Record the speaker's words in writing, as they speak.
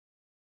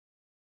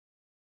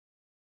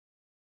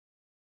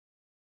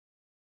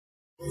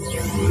King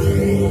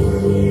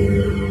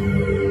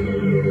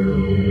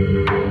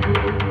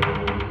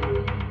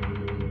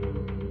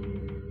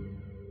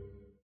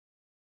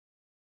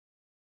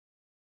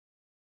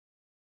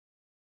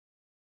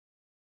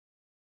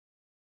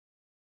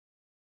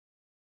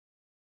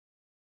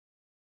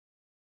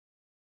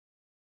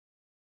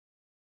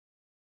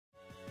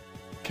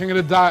of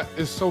the Dot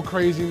is so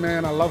crazy,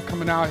 man. I love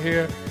coming out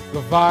here.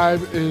 The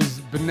vibe is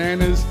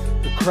bananas.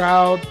 The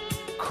crowd,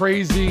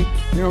 crazy. You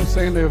know what I'm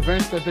saying? The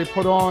events that they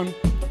put on,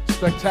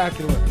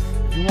 spectacular.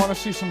 If you want to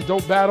see some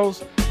dope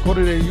battles, go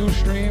to their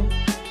Ustream.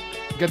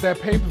 Get that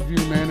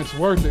pay-per-view, man. It's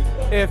worth it.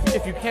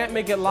 If you can't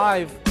make it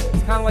live,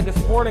 it's kind of like a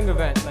sporting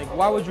event. Like,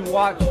 why would you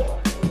watch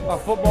a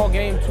football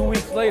game 2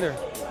 weeks later?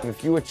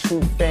 If you're a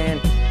true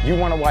fan, you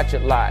want to watch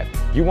it live.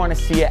 You want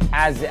to see it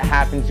as it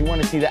happens. You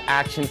want to see the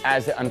action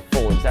as it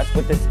unfolds. That's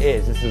what this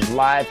is. This is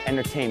live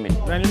entertainment.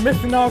 Man, you're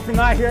missing out if you're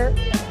not here.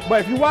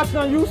 But if you watch it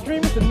on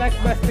Ustream, it's the next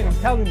best thing, I'm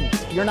telling you.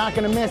 You're not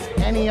going to miss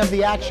any of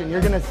the action.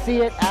 You're going to see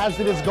it as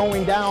it is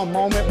going down,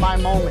 moment by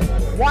moment.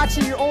 Watch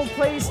at your own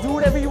place, do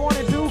whatever you want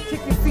to do,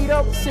 kick your feet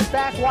up, sit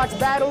back, watch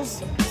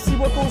battles, see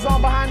what goes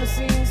on behind the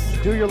scenes.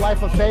 Do your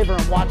life a favor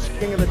and watch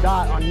King of the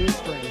Dot on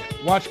Ustream.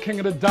 Watch King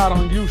of the Dot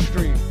on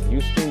Ustream.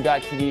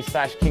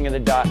 Ustream.tv/King of the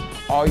Dot.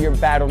 All your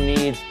battle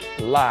needs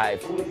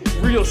live.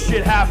 Real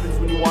shit happens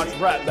when you watch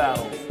rap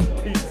battles.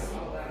 Peace.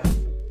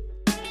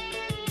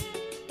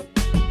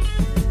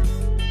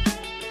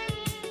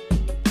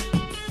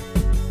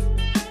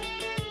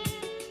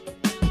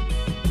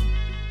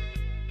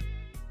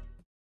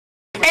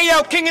 Hey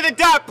yo, King of the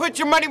Dot, put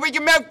your money where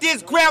your mouth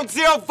is. Ground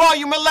Zero,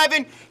 Volume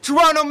 11.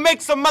 Toronto,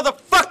 make some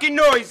motherfucking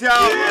noise, yo.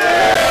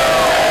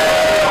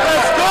 Yeah.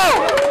 Let's go.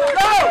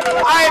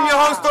 I am your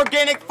host,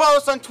 Organic. Follow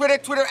us on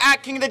Twitter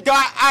at King of the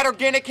Dot, at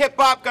Organic Hip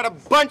Hop. Got a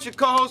bunch of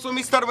co-hosts with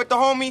me, started with the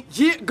homie.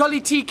 Yeah,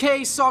 Gully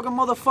TK, Saga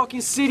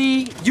motherfucking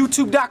City,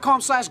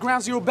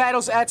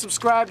 YouTube.com/GroundZeroBattles, add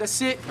subscribe,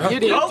 that's it.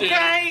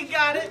 Okay,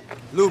 got it.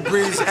 Lou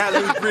Breeze, at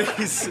Lou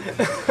Breeze.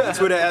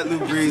 Twitter at Lou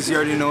Breeze, you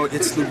already know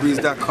it's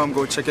LouBreeze.com.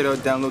 Go check it out,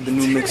 download the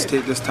new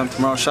mixtape this time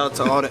tomorrow. Shout out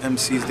to all the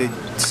MCs, they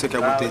sick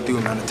at what they do,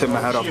 man. I tip my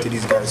hat off to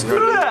these guys.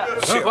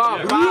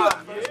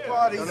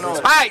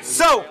 Alright,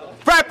 so,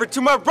 rapper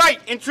to my right,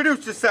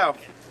 introduce yourself.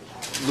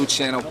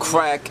 Luciano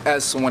Crakk,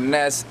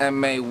 S1S,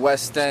 MA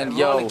West End.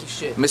 Yo,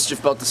 Mischief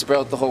about to spread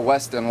out the whole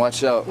West End,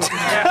 watch out.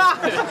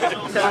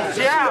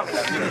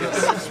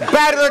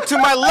 Battler to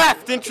my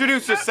left,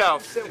 introduce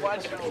yourself.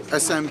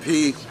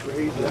 SMP,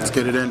 let's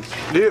get it in.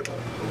 Yep.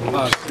 You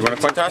want a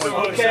coin toss?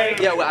 Okay.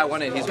 Yeah, well, I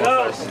won it, he's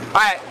going first.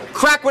 Alright,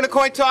 Crack win a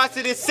coin toss,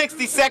 it is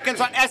 60 seconds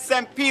on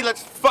SMP,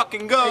 let's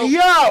fucking go.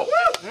 Yo!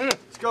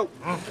 Let's go.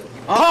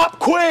 Pop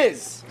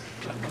quiz!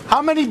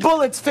 How many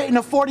bullets fit in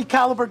a 40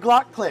 caliber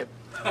Glock clip?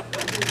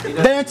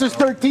 The answer's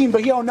 13,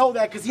 but he don't know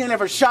that because he ain't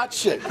ever shot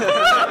shit.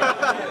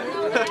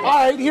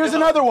 Alright, here's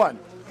another one.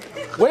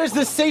 Where's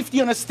the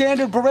safety on a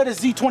standard Beretta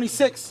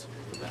Z26?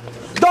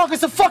 Dog,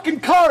 it's a fucking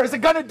car. It's a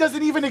gun that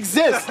doesn't even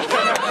exist.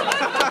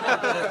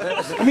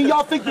 I mean,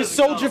 y'all think the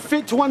soldier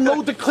fit to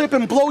unload the clip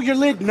and blow your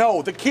lid?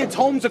 No, the kid's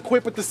home's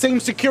equipped with the same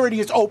security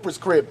as Oprah's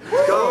crib.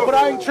 But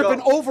I ain't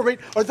tripping over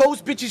it, or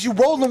those bitches you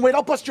rolling with.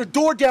 I'll bust your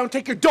door down,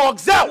 take your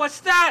dogs out.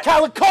 What's that?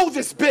 Calico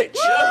this bitch.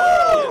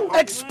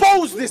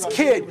 Expose this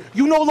kid.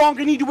 You no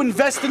longer need to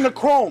invest in the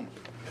chrome.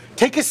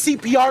 Take a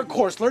CPR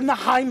course, learn the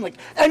Heimlich,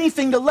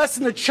 anything to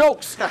lessen the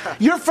chokes.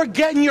 You're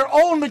forgetting your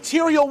own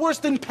material worse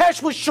than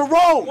Pesh with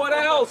Sharon. What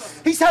else?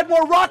 He's had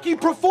more Rocky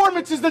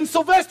performances than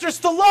Sylvester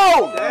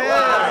Stallone.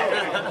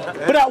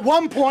 But at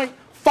one point,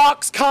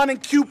 Foxconn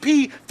and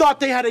QP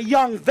thought they had a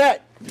young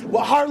vet.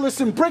 With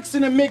Heartless and Bricks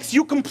in the mix,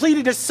 you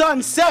completed a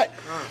sunset.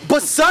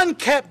 But Sun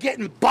kept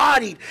getting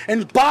bodied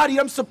and bodied.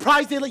 I'm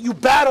surprised they let you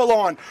battle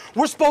on.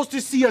 We're supposed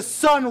to see a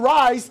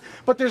sunrise,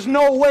 but there's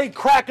no way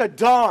crack a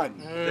dawn.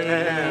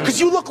 Because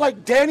you look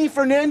like Danny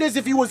Fernandez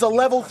if he was a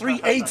level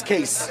 3 AIDS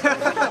case.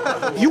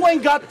 You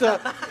ain't got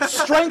the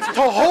strength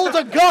to hold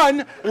a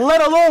gun,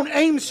 let alone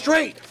aim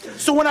straight.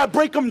 So when I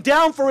break him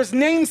down for his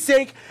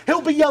namesake,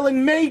 he'll be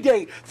yelling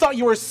Mayday. Thought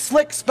you were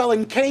slick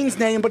spelling Kane's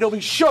name, but he'll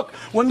be shook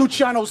when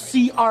Luciano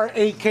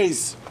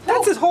C-R-A-K's.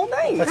 That's his whole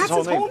name. That's his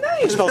whole name.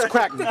 It spells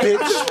crack, bitch.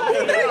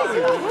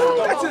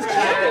 That's his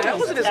name. That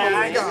wasn't his whole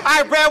name. All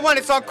right, round one,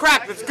 it's on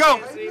Crack. Let's go.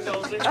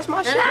 That's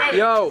my shit.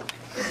 Yo.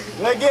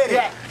 Let's get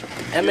it.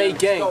 MA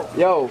gang.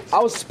 Yo, I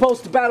was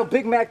supposed to battle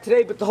Big Mac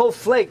today, but the whole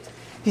flaked.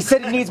 He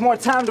said he needs more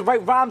time to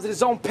write rhymes at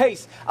his own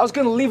pace. I was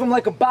gonna leave him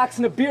like a box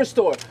in a beer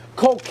store.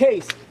 Cold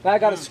case. Now I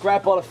gotta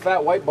scrap all the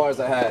fat white bars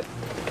I had.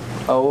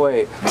 Oh,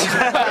 wait. Okay,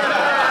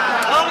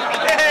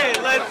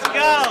 let's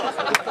go.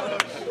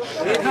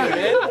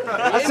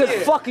 I said,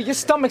 fuck it, your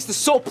stomach's the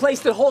sole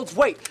place that holds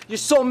weight. Your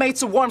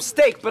soulmate's a warm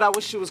steak, but I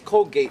wish it was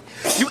Colgate.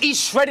 You eat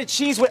shredded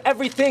cheese with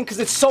everything because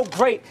it's so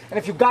great. And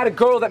if you got a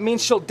girl, that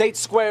means she'll date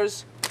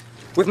squares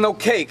with no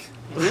cake.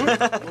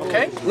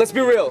 Okay? Let's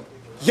be real.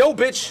 Yo,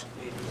 bitch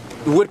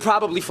would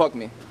probably fuck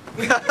me.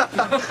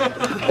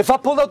 If I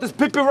pulled out this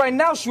pippin right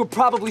now, she would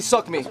probably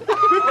suck me.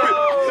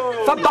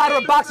 If I bought her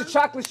a box of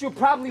chocolates, she would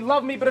probably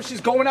love me, but if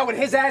she's going out with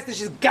his ass, then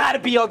she's gotta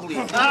be ugly.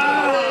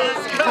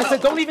 I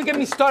said, don't even get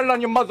me started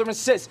on your mother and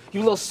sis,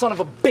 you little son of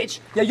a bitch.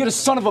 Yeah, you're the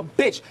son of a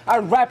bitch.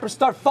 Our rappers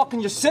start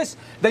fucking your sis,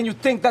 then you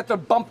think that they're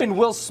bumping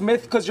Will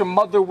Smith because your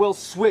mother will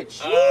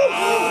switch.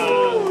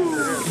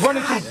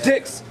 Running through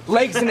dicks,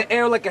 legs in the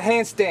air like a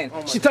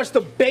handstand. She touched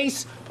the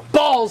bass,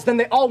 balls, then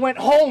they all went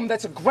home.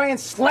 That's a grand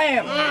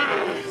slam.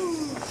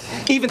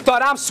 Even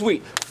thought I'm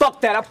sweet.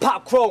 Fuck that, I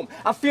pop chrome.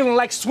 I'm feeling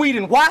like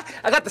Sweden. Why?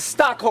 I got the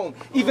Stockholm.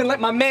 Even let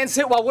my mans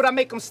hit, why would I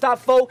make him stop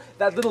for?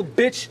 That little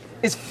bitch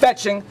is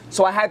fetching,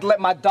 so I had to let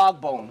my dog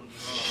bone.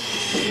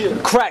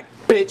 Crack,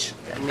 bitch.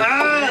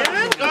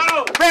 Let's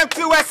go. Round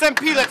 2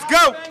 SMP, let's go.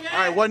 All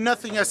right,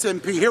 1-0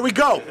 SMP. Here we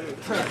go.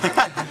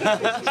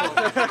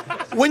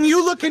 When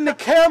you look in the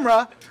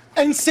camera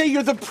and say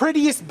you're the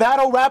prettiest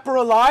battle rapper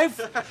alive,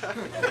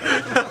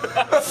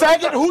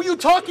 faggot, who you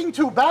talking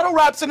to? Battle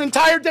rap's an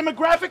entire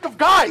demographic of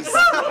guys.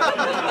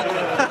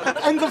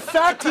 And the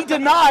fact he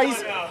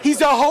denies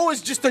he's a hoe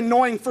is just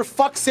annoying, for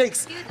fuck's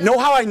sakes. Know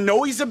how I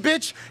know he's a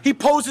bitch? He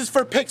poses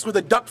for pics with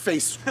a duck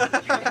face.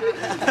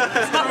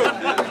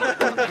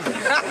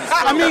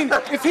 I mean,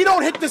 if he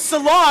don't hit the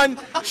salon,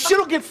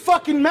 shit'll get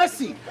fucking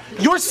messy.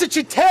 You're such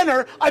a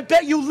tanner, I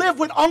bet you live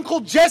with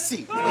Uncle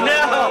Jesse.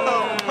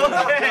 No.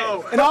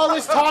 Okay. And all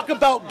this talk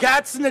about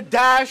gats in the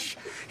dash,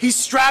 he's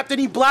strapped and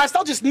he blasts,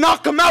 I'll just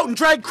knock him out and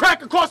drag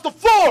Crack across the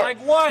floor. Like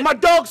what? My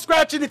dog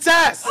scratching its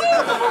ass.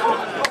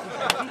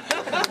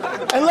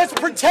 And let's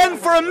pretend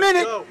for a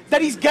minute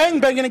that he's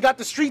gangbanging and got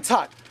the streets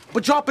hot.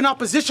 But dropping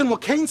opposition while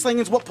cane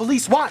slinging is what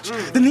police watch.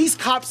 Then these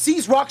cops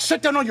seize rocks,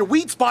 shut down all your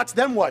weed spots,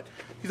 then what?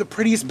 You the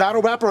prettiest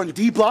battle rapper on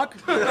D Block?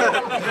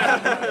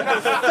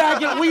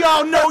 Faggot, we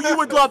all know you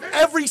would love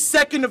every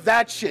second of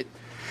that shit.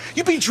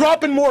 You'd be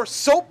dropping more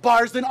soap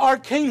bars than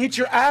Arcane hit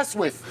your ass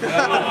with.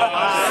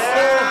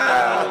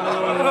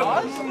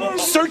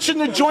 Searching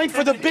the joint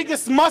for the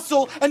biggest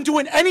muscle and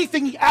doing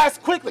anything he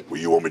asks quick. Like, where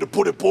you want me to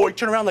put it, boy?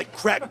 Turn around like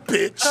Crack,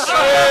 bitch.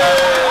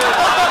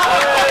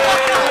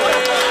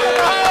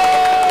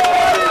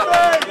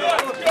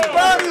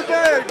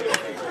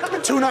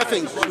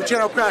 2-0,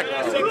 Luciano Crakk.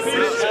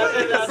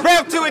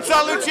 Round 2, it's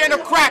all Luciano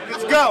Crakk.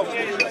 Let's go.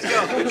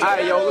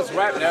 Alright, yo, let's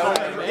rap now.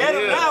 Get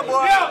him now,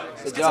 boy.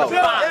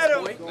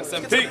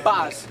 SMP.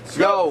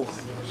 Yo,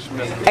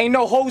 ain't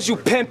no hoes you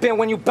pimpin'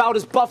 when you bout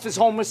as buff as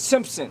Homer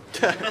Simpson.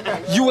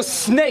 You a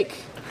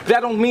snake.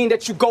 That don't mean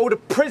that you go to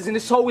prison.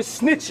 This hoe is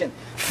snitching.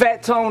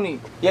 Fat Tony.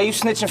 Yeah, you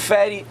snitching,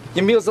 fatty.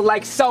 Your meals are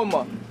like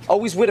Selma.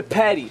 Always with a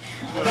patty.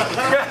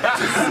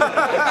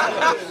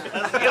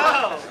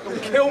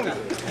 Don't kill me.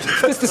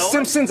 If it's the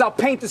Simpsons, I'll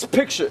paint this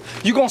picture.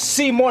 You gonna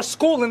see more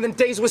schooling than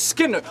days with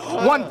Skinner.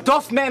 One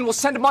Duff man will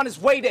send him on his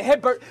way to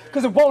Hibbert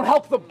because it won't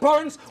help the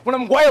burns when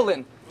I'm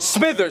wailing.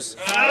 Smithers.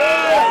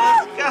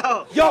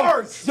 Yo,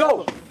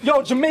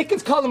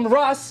 Jamaicans call him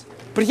Ross,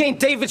 but he ain't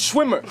David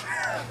Schwimmer.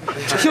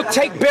 He'll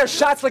take bare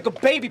shots like a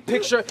baby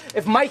picture.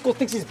 If Michael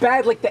thinks he's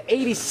bad like the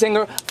 80s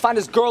singer, find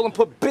his girl and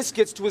put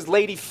biscuits to his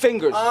lady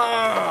fingers.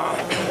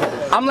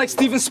 I'm like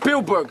Steven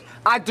Spielberg.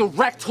 I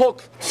direct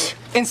hook,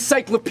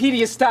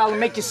 encyclopedia style, and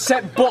make you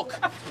set book.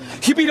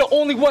 He be the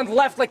only one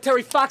left like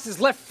Terry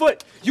Fox's left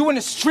foot. You in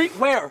the street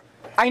where?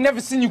 I ain't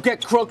never seen you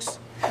get crooks.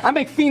 I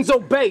make fiends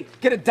obey.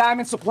 Get a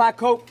diamond supply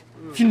coat.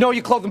 If you know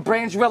your clothing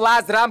brands, you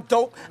realize that I'm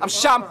dope. I'm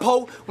Sean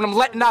Poe. When I'm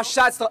letting out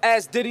shots, they'll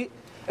ask Diddy.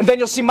 And then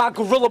you'll see my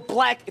Gorilla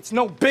Black, it's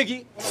no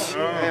biggie.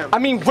 I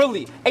mean,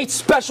 really, ain't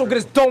special, get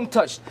his dome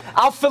touched.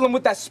 I'll fill him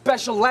with that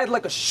special lead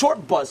like a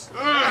short bus.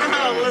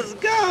 Let's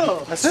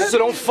go. So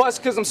don't fuss,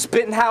 cause I'm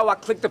spitting how I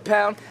click the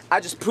pound. I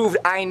just proved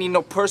I ain't need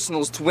no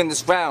personals to win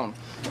this round.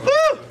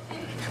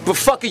 But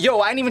fuck it, yo,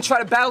 I ain't even try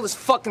to battle this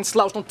fucking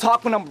slouch. Don't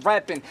talk when I'm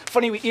rapping.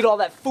 Funny we eat all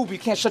that food, but you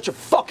can't shut your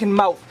fucking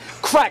mouth.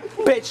 Crack,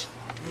 bitch.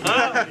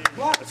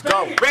 Let's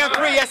go. Round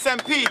 3,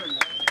 SMP.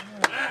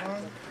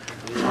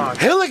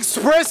 He'll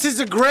express his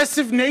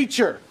aggressive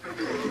nature.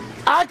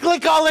 Act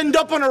like I'll end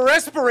up on a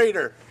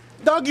respirator.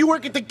 Dog, you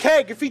work at the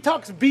keg. If he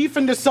talks beef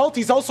and the salt,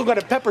 he's also got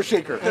a pepper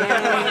shaker.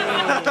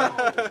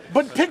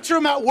 But picture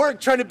him at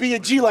work trying to be a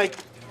G like,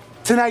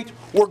 tonight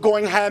we're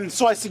going ham,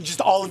 so I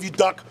suggest all of you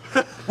duck.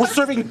 We're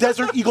serving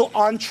Desert Eagle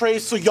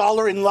entrees, so y'all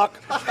are in luck.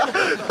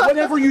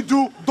 Whatever you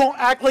do, don't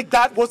act like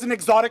that wasn't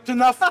exotic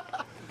enough.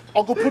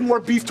 I'll go put more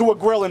beef to a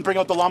grill and bring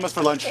out the llamas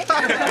for lunch.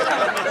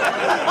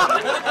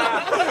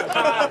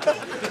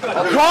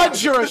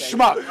 God, you're a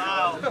schmuck.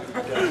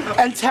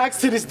 And Tax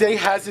to this day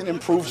hasn't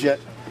improved yet.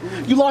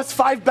 You lost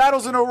 5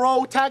 battles in a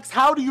row. Tax,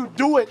 how do you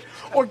do it?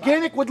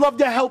 Organic would love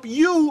to help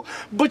you,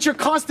 but you're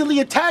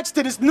constantly attached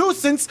to this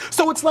nuisance,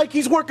 so it's like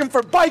he's working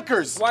for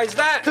bikers. Why is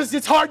that? Because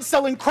it's hard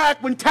selling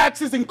crack when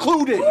tax is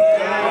included.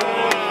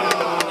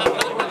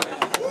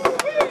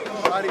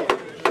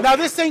 Now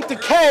this ain't the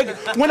keg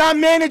when I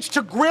manage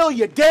to grill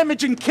you,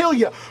 damage and kill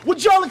you.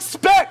 What'd y'all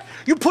expect?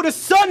 You put a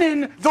son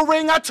in the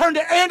ring, I turn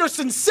to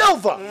Anderson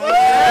Silva.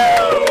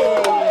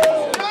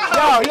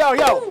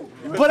 Yo.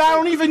 But I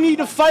don't even need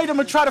to fight him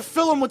or try to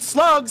fill him with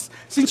slugs.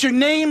 Since your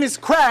name is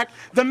Crack,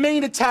 the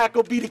main attack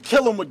will be to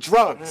kill him with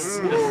drugs.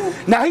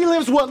 Now he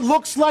lives what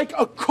looks like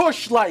a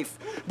cush life,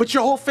 but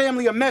your whole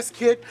family a mess,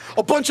 kid.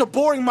 A bunch of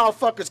boring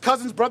motherfuckers,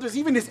 cousins, brothers,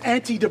 even his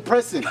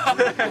antidepressant.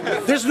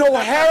 There's no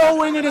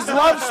heroin in his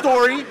love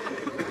story.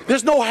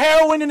 There's no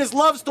heroin in his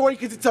love story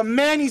because it's a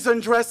man he's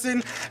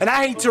undressing, and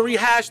I hate to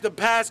rehash the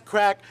past,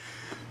 Crack.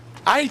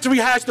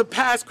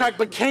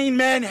 But Kane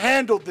Man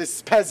handled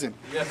this peasant.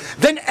 Yes.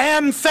 Then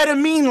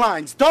amphetamine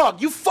lines.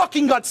 Dog, you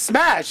fucking got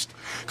smashed.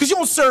 Because you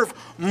don't serve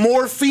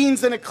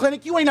morphines in a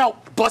clinic. You ain't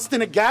out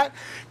busting a gat.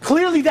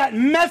 Clearly that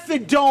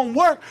method don't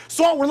work,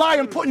 so I don't rely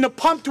on putting a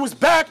pump to his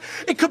back.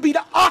 It could be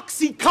the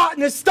Oxycontin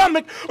in his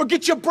stomach or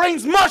get your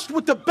brains mushed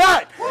with the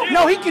bat.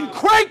 Now he can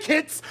crank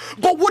hits,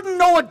 but wouldn't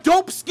know a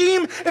dope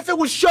scheme if it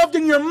was shoved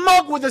in your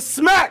mug with a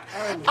smack.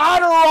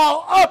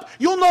 Adderall up,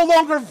 you'll no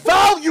longer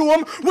value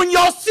him when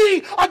y'all see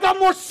I got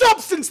more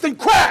substance than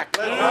crack.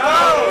 Let's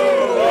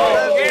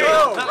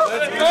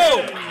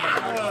go.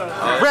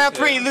 Round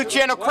 3,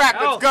 Luciano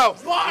Crakk, let's go.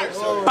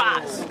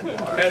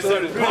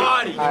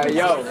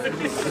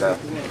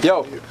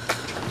 Yo,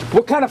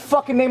 what kind of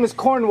fucking name is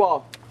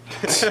Cornwall?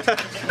 That's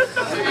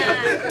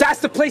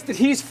the place that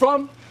he's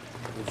from.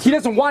 He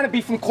doesn't want to be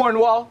from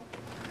Cornwall,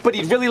 but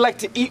he'd really like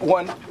to eat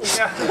one.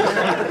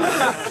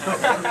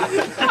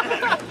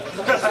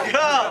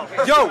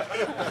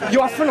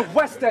 Yo, I'm from the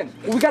West End.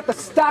 When we got the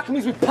stock, it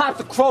means we pop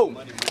the chrome.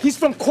 He's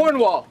from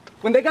Cornwall.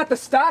 When they got the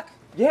stock,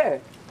 yeah,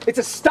 it's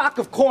a stock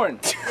of corn.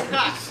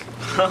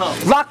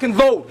 Lock and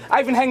load. I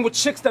even hang with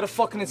chicks that are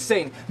fucking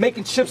insane.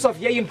 Making chips off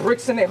yay and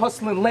bricks in their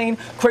hustling lane.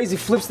 Crazy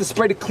flips to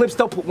spray the clips,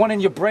 they'll put one in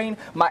your brain.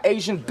 My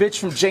Asian bitch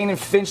from Jane and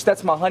Finch,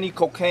 that's my honey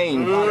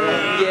cocaine.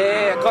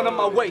 Yeah, gun on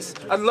my waist.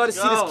 I'd love to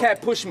see this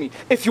cat push me.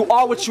 If you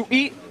are what you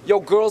eat,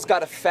 your girl's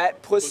got a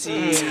fat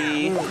pussy.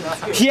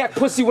 He had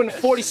pussy when the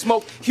 40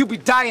 smoked. He'll be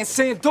dying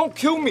saying, don't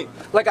kill me,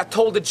 like I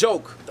told a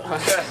joke.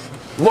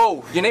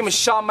 Whoa, your name is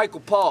Sean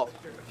Michael Paul.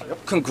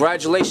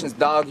 Congratulations,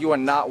 dog, you are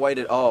not white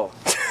at all.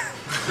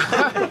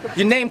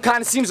 Your name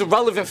kind of seems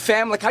irrelevant,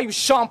 fam. Like how you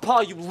Sean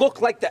Paul, you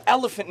look like the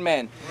Elephant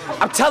Man.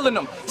 I'm telling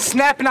them,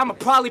 snapping, I'ma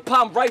probably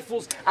palm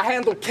rifles. I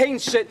handle Kane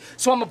shit,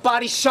 so I'ma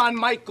body Shawn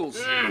Michaels.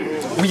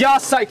 We are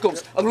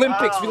psychos,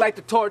 Olympics, we like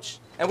the torch.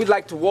 And we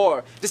like to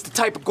war. This the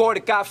type of gore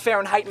that got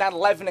Fahrenheit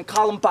 9/11 and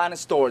Columbine in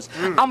stores.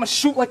 I'ma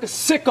shoot like a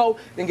sicko,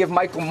 then give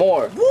Michael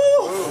more.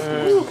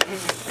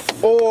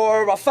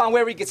 Or I'll find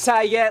where he gets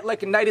high at,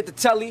 like a night at the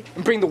telly,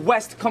 and bring the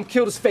West to come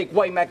kill this fake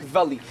white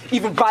Machiavelli.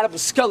 Even ride up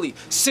with Scully,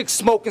 sick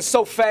smoking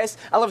so fast,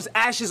 I love his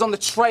ashes on the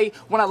tray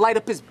when I light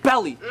up his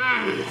belly.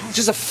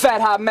 Just a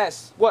fat hot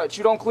mess. What,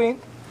 you don't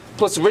clean?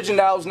 Plus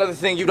original is another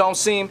thing you don't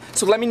seem.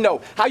 So let me know,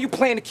 how you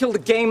plan to kill the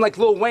game like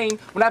Lil Wayne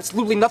when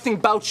absolutely nothing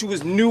about you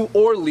is New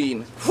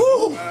Orleans?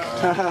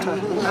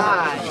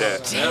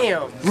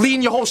 Damn.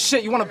 Lean your whole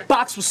shit, you wanna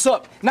box, what's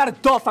up? Not a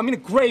duff, I'm in a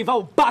grave, I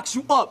will box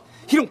you up.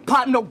 He don't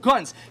pop no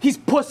guns, he's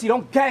pussy,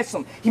 don't gas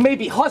him. He may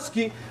be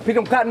husky, but he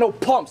don't got no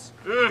pumps.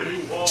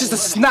 Just a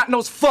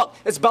snot-nosed fuck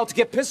that's about to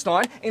get pissed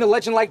on. Ain't a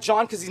legend like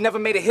John cause he's never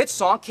made a hit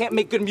song, can't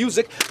make good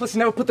music, plus he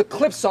never put the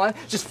clips on,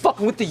 just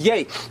fucking with the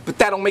yay. But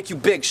that don't make you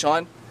big,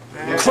 Sean.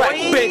 Crack,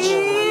 bitch.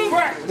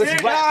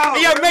 Let's rap.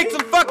 Yo, make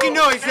some fucking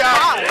noise,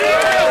 y'all.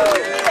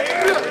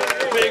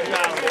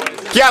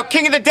 Yo,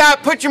 King of the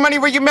Dot, put your money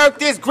where your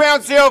mouth is.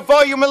 Ground Zero,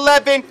 Volume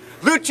 11.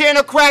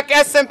 Luciano Crakk,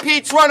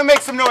 SMP. Toronto,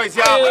 make some noise,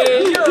 y'all.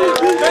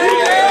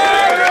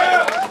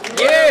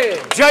 Yeah.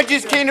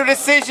 Judges came to a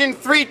decision,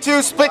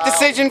 3-2 split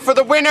decision for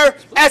the winner,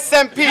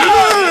 SMP.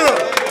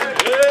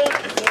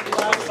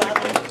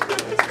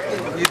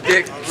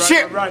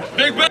 Shit.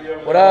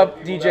 What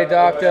up, DJ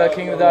Doctor,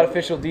 King of the Dot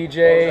official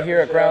DJ here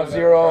at Ground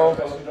Zero.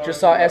 Just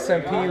saw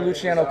SMP,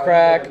 Luciano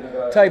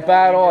Crakk. Tight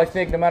battle, I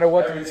think, no matter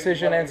what the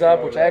decision ends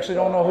up, which I actually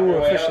don't know who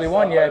officially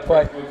won yet,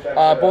 but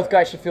both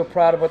guys should feel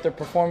proud about their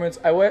performance.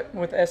 I went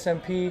with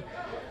SMP.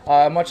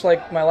 Much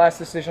like my last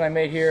decision I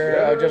made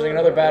here, judging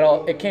another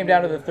battle, it came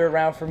down to the third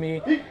round for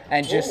me,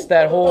 and just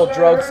that whole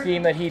drug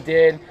scheme that he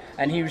did,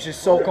 and he was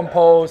just so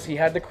composed, he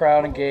had the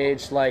crowd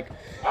engaged, like,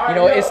 you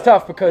know, it's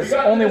tough because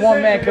only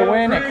one man can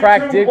win, and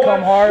Crakk did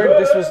come hard.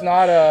 This was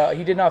not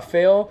he did not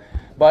fail,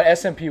 but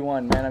SMP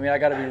won, man. I mean, I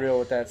gotta be real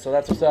with that. So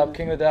that's what's up,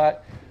 King of the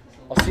Dot.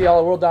 I'll see y'all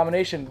at World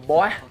Domination,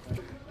 boy.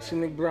 It's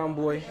your Nick Brown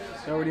boy.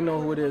 You already know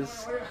who it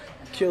is.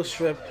 Kill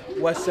Strip,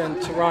 West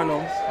End,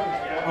 Toronto.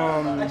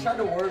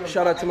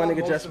 Shout out to my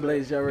nigga Jess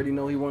Blaze. You already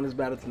know he won his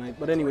battle tonight.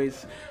 But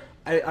anyways,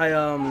 I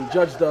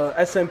judged the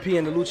SMP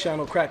and the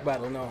Luciano Crakk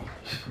battle. Now,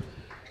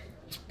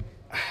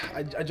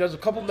 I judged a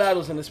couple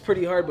battles and it's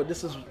pretty hard, but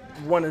this is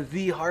one of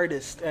the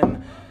hardest.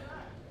 And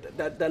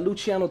that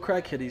Luciano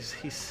Crakk kid, his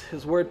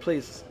wordplay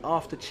is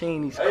off the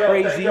chain. He's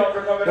crazy. You know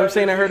what I'm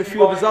saying? I heard a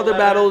few of his other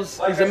battles.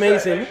 He's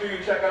amazing.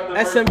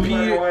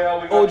 SMP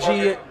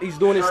OG, he's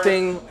doing his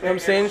thing. You know what I'm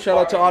saying? Shout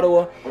out to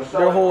Ottawa,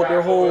 their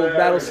whole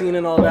battle scene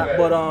and all that.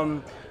 But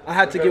I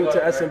had to give it to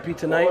SMP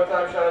tonight,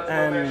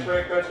 and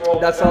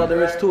that's all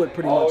there is to it,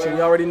 pretty much. And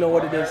you already know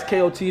what it is.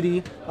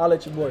 KOTD, I'll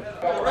let your boy.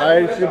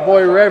 Alright, it's your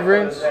boy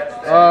Reverence.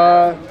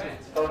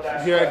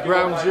 here at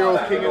Ground Zero,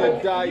 King of the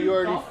Dot. You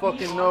already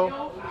fucking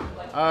know.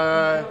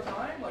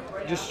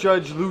 Just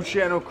judged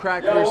Luciano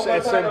Crakk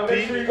versus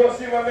SMP.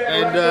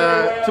 And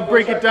to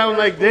break it down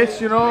like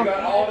this, you know,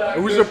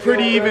 it was a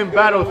pretty even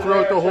battle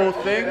throughout the whole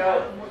thing.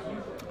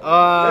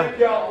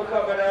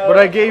 But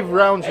I gave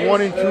rounds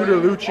 1 and 2 to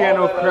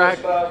Luciano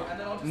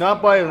Crakk,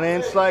 not by a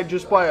landslide,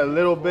 just by a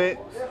little bit.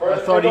 I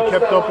thought he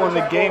kept up on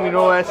the game. You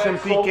know,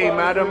 SMP came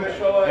at him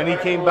and he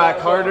came back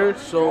harder.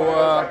 So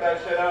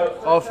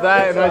off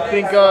that, and I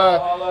think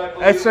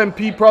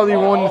SMP probably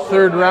won the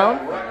 3rd round.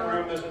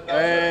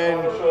 And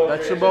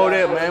that's about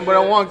it, man. But I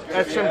want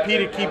SMP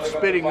to keep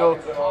spitting, though,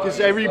 because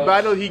every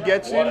battle he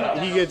gets in,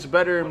 he gets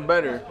better and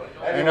better.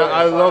 And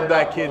I love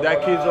that kid.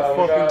 That kid's a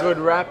fucking good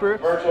rapper.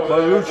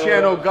 But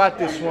Luciano got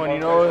this one, you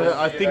know.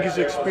 I think his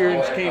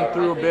experience came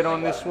through a bit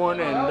on this one,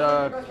 and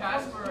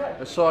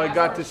that's all I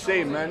got to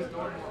say, man.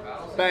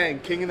 Bang,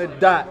 King of the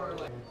Dot.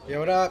 Yo,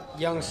 what up?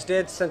 Young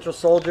Stitz, Central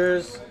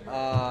Soldiers.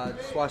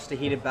 Just watched the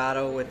heated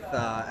battle with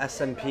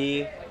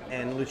SMP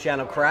and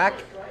Luciano Crakk.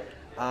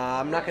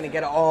 I'm not going to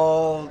get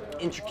all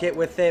intricate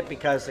with it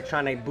because they're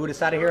trying to boot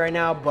us out of here right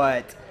now,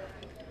 but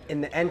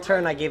in the end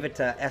turn, I gave it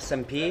to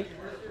SMP,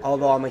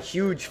 although I'm a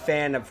huge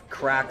fan of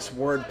Crack's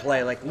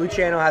wordplay. Like,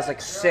 Luciano has,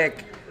 like,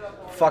 sick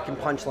fucking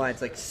punchlines,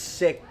 like,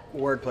 sick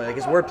wordplay. Like,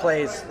 his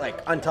wordplay is,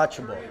 like,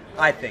 untouchable,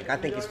 I think. I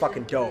think he's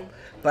fucking dope.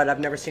 But I've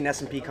never seen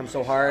SMP come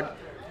so hard,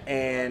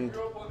 and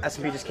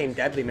SMP just came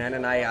deadly, man,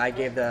 and I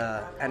gave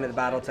the end of the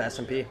battle to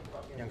SMP.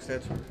 Young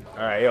Stitz.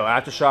 All right, yo,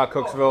 Aftershock,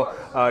 Cooksville,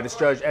 just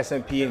judged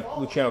SMP and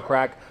Luciano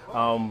Crakk.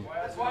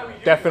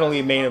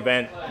 Definitely main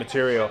event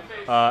material.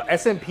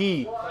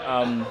 SMP,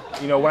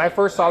 you know, when I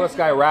first saw this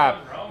guy rap,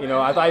 you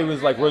know, I thought he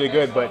was like really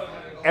good, but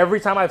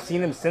every time I've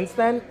seen him since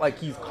then, like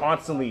he's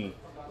constantly,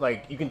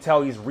 like you can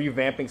tell he's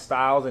revamping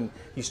styles and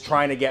he's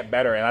trying to get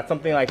better, and that's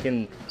something I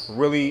can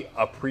really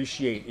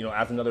appreciate, you know,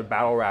 as another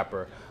battle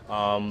rapper.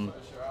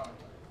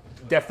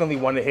 Definitely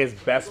one of his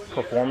best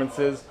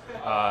performances.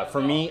 For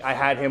me, I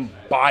had him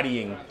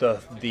bodying the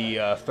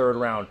 3rd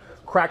round.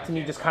 Crakk to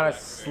me just kind of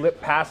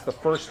slipped past the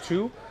first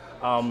 2.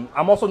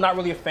 I'm also not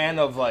really a fan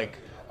of like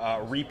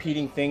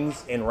repeating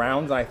things in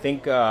rounds. I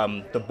think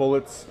the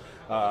Bullets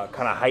kind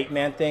of hype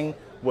man thing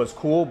was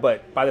cool,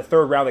 but by the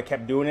 3rd round they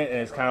kept doing it,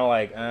 and it's kind of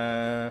like,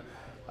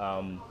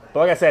 but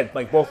like I said,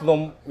 like both of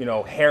them, you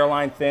know,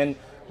 hairline thin,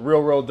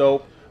 real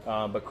dope.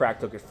 But Crakk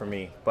took it for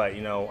me. But,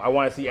 you know, I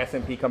want to see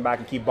SMP come back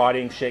and keep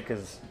bodying shit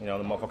because, you know,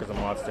 the motherfucker's a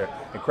monster.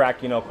 And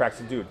Crakk, you know, Crack's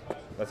a dude.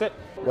 That's it.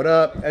 What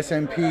up,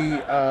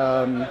 SMP,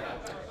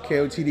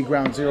 KOTD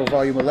Ground Zero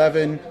Volume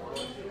 11.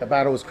 That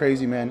battle was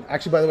crazy, man.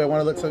 Actually, by the way, I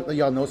want to let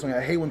y'all know something.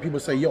 I hate when people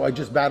say, yo, I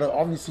just battled.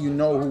 Obviously, you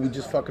know who we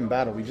just fucking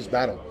battled. We just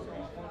battled.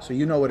 So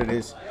you know what it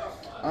is.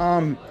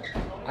 I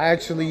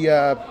actually,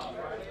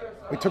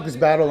 we took this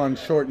battle on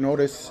short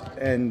notice,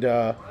 and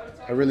I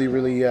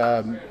really,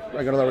 I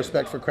got a lot of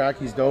respect for Crakk.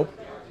 He's dope.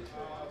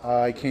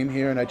 I came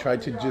here and I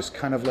tried to just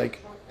kind of like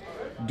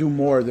do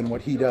more than what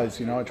he does.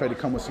 You know, I tried to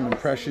come with some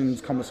impressions,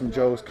 come with some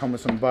jokes, come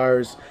with some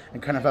bars,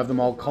 and kind of have them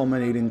all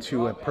culminate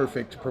into a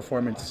perfect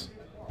performance.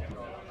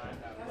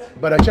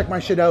 But check my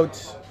shit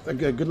out.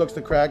 Good looks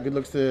to Crakk. Good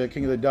looks to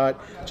King of the Dot.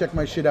 Check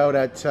my shit out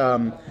at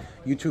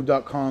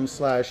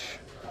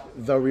youtube.com/TheRealSMP,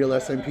 THAREAL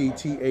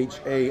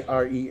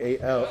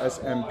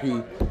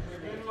SMP.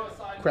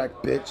 Crakk,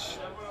 bitch.